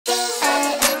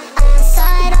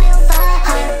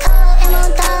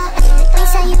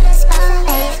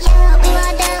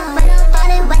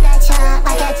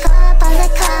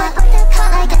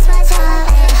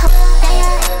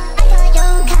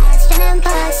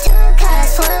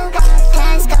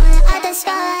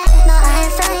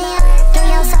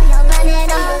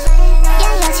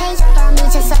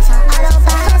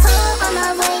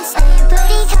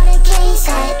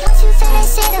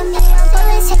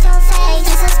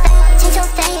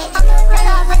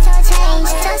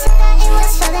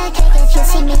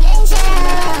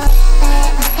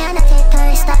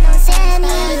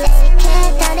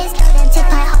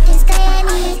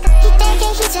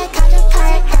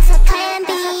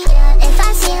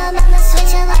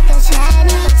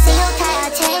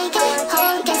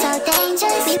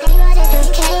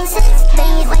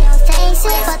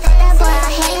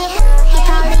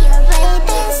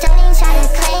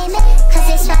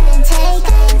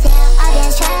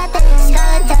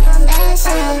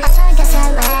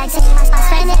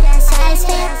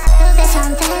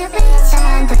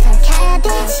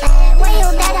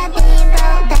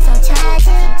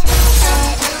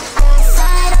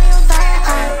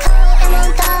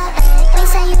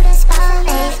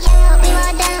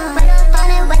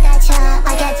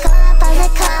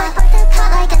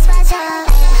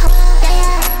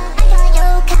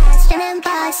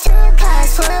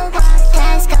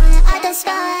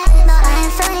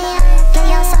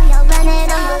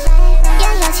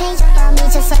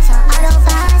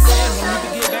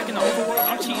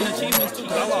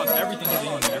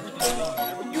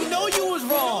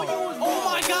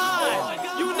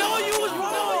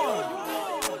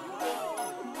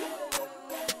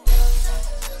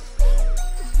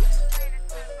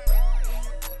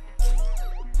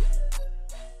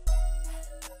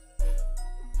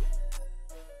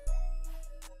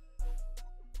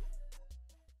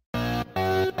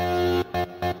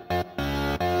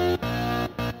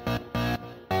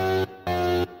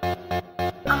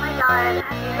recried.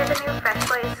 Have you heard the new Fresh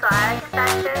Boy swag? That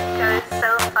shit goes so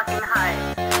fucking hard.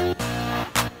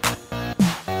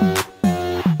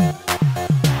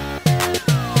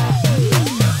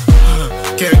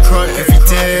 Get a crowd every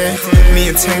day. Me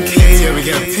and 10K, yeah, we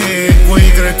get paid. What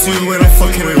you gonna do when I'm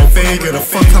fucking with a fake? Gonna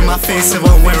fuck on my face if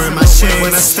I'm wearing my shades.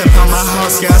 When I step out my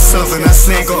house, yeah, I serve and I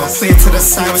slay. Gotta play to the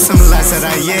side with some lads that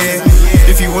I, yeah.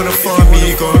 If you wanna follow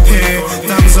me, you gotta pay.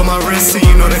 Diamonds on my wrist, so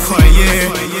you know they call it,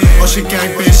 yeah. Ocean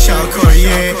gang, bitch, shout, call it,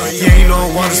 yeah. Yeah, you know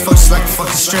I want this fuck just like a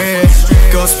fucking straight.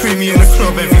 Girls pre me in the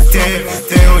club every day.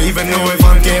 They don't even know if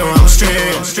I'm gay or I'm straight.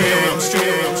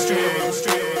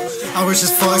 I was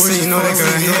just fussing, you know they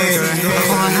gonna hate. I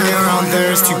can't hang around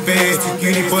there, it's too big.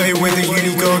 Uni boy with a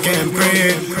uni girl getting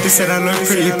bread. They said I look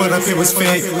pretty, but I think it was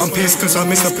fake. I'm pissed cause I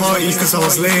missed the party cause I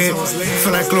was late.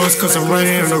 Feel like glows cause I'm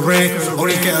running on the rate.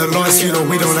 Only get a loss, you know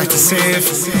we don't like to save.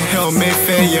 Hell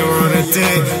Mayfair, yeah, we're on a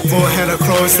date. Bought hella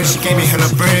clothes, then she gave me hella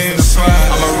bread.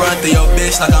 I'ma run through your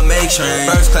bitch like I'm A-Train.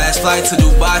 First class flight to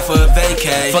Dubai for a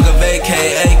vacay. Fuck a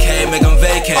vacay, AK, make them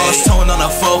vacay. I was toned on a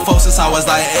fofo since I was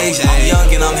like AJ. I'm young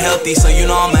and I'm healthy, so you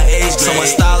know I'm an age grade. Someone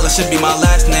stylish should be my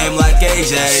last name like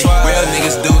AJ. Real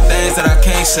niggas do things that I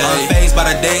can't say. I'm fazed by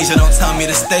the days, you don't tell me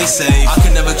to stay safe. I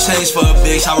could never change for a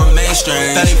bitch, I remain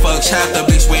strange. 30 fuck chapter,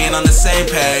 bitch, we ain't on the same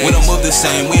page. We don't move the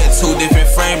same, we had two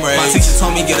different frame rates. My teacher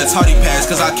told me get a tardy pass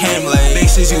cause I came late.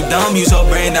 Bitches, you dumb, use your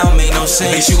brain, that don't make no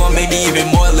sense. Bitch, you gon' make me even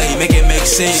more late, make it make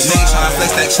sense. Niggas tryna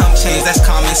flex that chump change, that's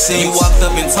common sense. You walked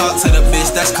up and talked to the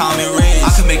bitch, that's common range.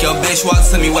 I can make your bitch walk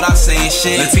to me without saying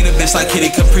shit. Latina bitch like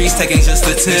Kitty Caprice, taking just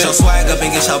a tip. Get your swag up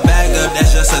and get your bag up,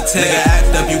 that's just a tip. Nigga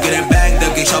act up, you getting bagged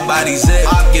up, get your body zipped.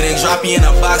 I'm getting droppy in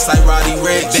a box like Roddy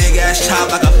Ricch. Big ass chop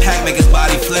like a pack, make his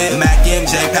body flip. Mac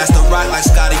MJ pass the rock like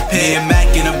Scotty Pitt. And Mac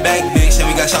in a back, bitch, and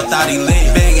we got your thotty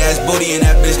lit. Big ass booty and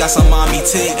that bitch got some mommy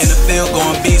tits. In the field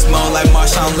going beast mode like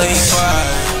Marshawn Lynch.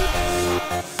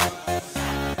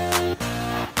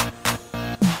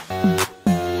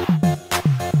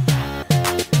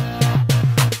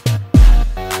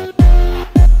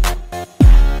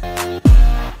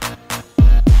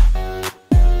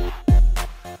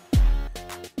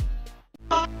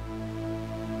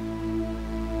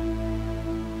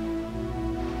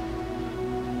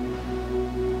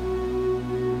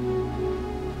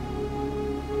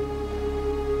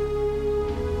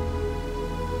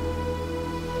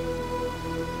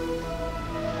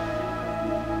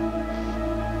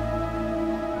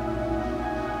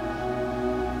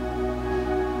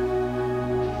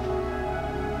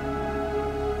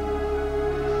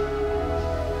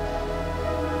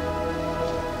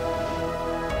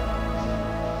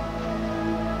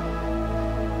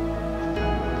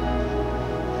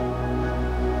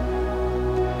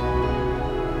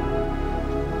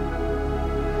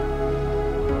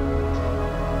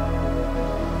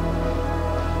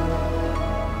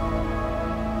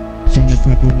 Finna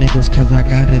fuck with niggas cause I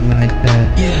got it like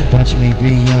that. Watch me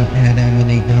be up, had that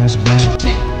many girls back.